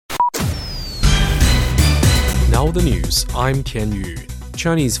Now the news, I'm Tian Yu.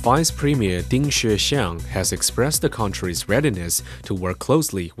 Chinese Vice Premier Ding Xuexiang has expressed the country's readiness to work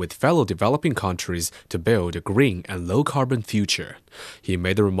closely with fellow developing countries to build a green and low-carbon future. He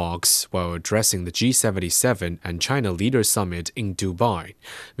made the remarks while addressing the G77 and China Leaders Summit in Dubai.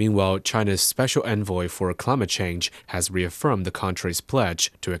 Meanwhile, China's Special Envoy for Climate Change has reaffirmed the country's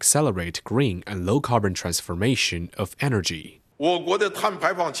pledge to accelerate green and low-carbon transformation of energy.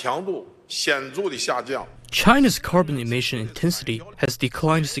 China's carbon emission intensity has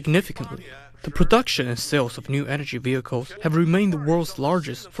declined significantly. The production and sales of new energy vehicles have remained the world's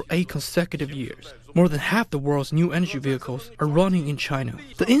largest for 8 consecutive years. More than half the world's new energy vehicles are running in China.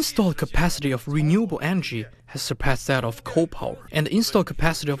 The installed capacity of renewable energy has surpassed that of coal power, and the installed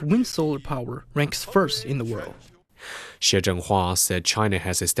capacity of wind-solar power ranks first in the world. Xie Zhenghua said China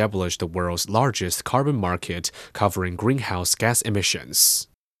has established the world's largest carbon market covering greenhouse gas emissions.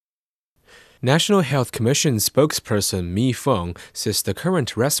 National Health Commission spokesperson Mi Feng says the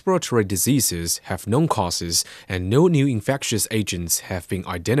current respiratory diseases have known causes and no new infectious agents have been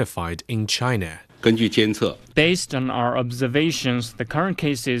identified in China. Based on our observations, the current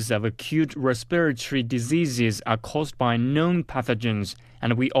cases of acute respiratory diseases are caused by known pathogens,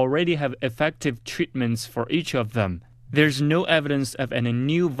 and we already have effective treatments for each of them. There's no evidence of any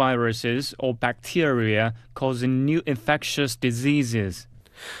new viruses or bacteria causing new infectious diseases.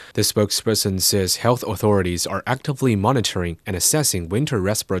 The spokesperson says health authorities are actively monitoring and assessing winter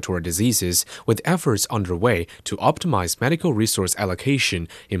respiratory diseases with efforts underway to optimize medical resource allocation,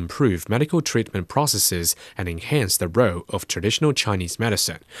 improve medical treatment processes, and enhance the role of traditional Chinese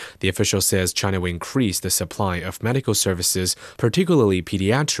medicine. The official says China will increase the supply of medical services, particularly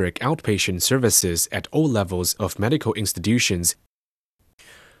pediatric outpatient services at all levels of medical institutions.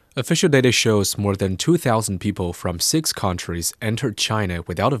 Official data shows more than 2,000 people from 6 countries entered China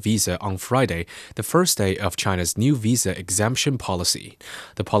without a visa on Friday, the first day of China's new visa exemption policy.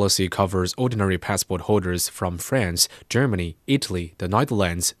 The policy covers ordinary passport holders from France, Germany, Italy, the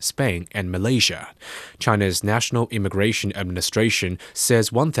Netherlands, Spain, and Malaysia. China's National Immigration Administration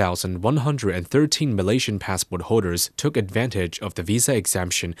says 1,113 Malaysian passport holders took advantage of the visa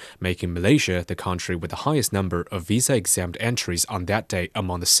exemption, making Malaysia the country with the highest number of visa-exempt entries on that day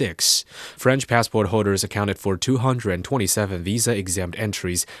among the 6. French passport holders accounted for 227 visa-exempt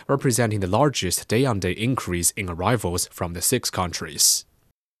entries, representing the largest day-on-day increase in arrivals from the 6 countries.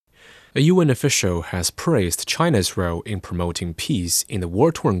 A UN official has praised China's role in promoting peace in the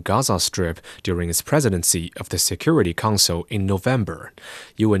war-torn Gaza Strip during its presidency of the Security Council in November.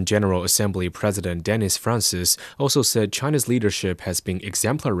 UN General Assembly President Denis Francis also said China's leadership has been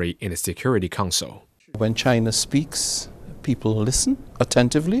exemplary in the Security Council. When China speaks, people listen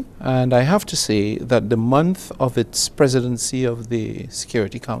attentively, and I have to say that the month of its presidency of the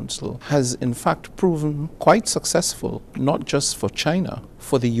Security Council has in fact proven quite successful, not just for China,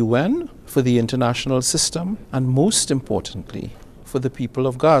 for the UN, for the international system, and most importantly, for the people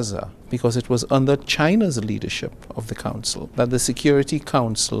of Gaza, because it was under China's leadership of the Council that the Security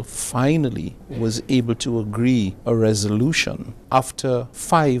Council finally was able to agree a resolution after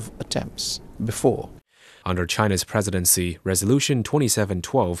 5 attempts before. Under China's presidency, Resolution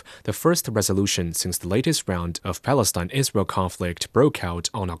 2712, the first resolution since the latest round of Palestine-Israel conflict broke out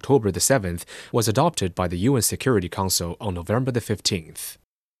on October the 7th, was adopted by the UN Security Council on November the 15th.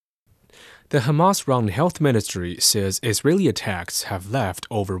 The Hamas-run health ministry says Israeli attacks have left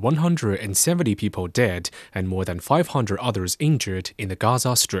over 170 people dead and more than 500 others injured in the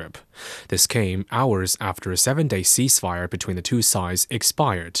Gaza Strip. This came hours after a 7-day ceasefire between the two sides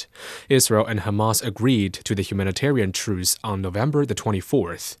expired. Israel and Hamas agreed to the humanitarian truce on November the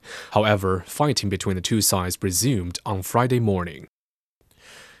 24th. However, fighting between the two sides resumed on Friday morning.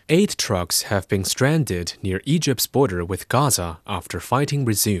 8 trucks have been stranded near Egypt's border with Gaza after fighting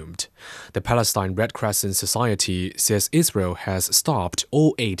resumed. The Palestine Red Crescent Society says Israel has stopped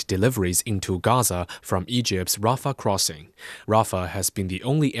all 8 deliveries into Gaza from Egypt's Rafah crossing. Rafah has been the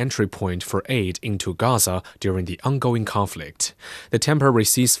only entry point for aid into Gaza during the ongoing conflict. The temporary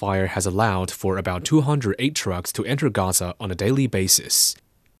ceasefire has allowed for about 208 trucks to enter Gaza on a daily basis.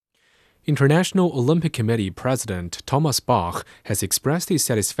 International Olympic Committee President Thomas Bach has expressed his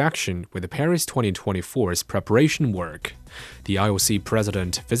satisfaction with the Paris 2024's preparation work. The IOC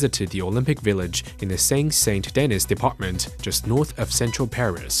president visited the Olympic Village in the Seine-Saint-Denis department just north of central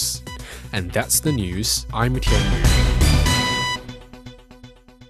Paris. And that's the news. I'm Tian Yu.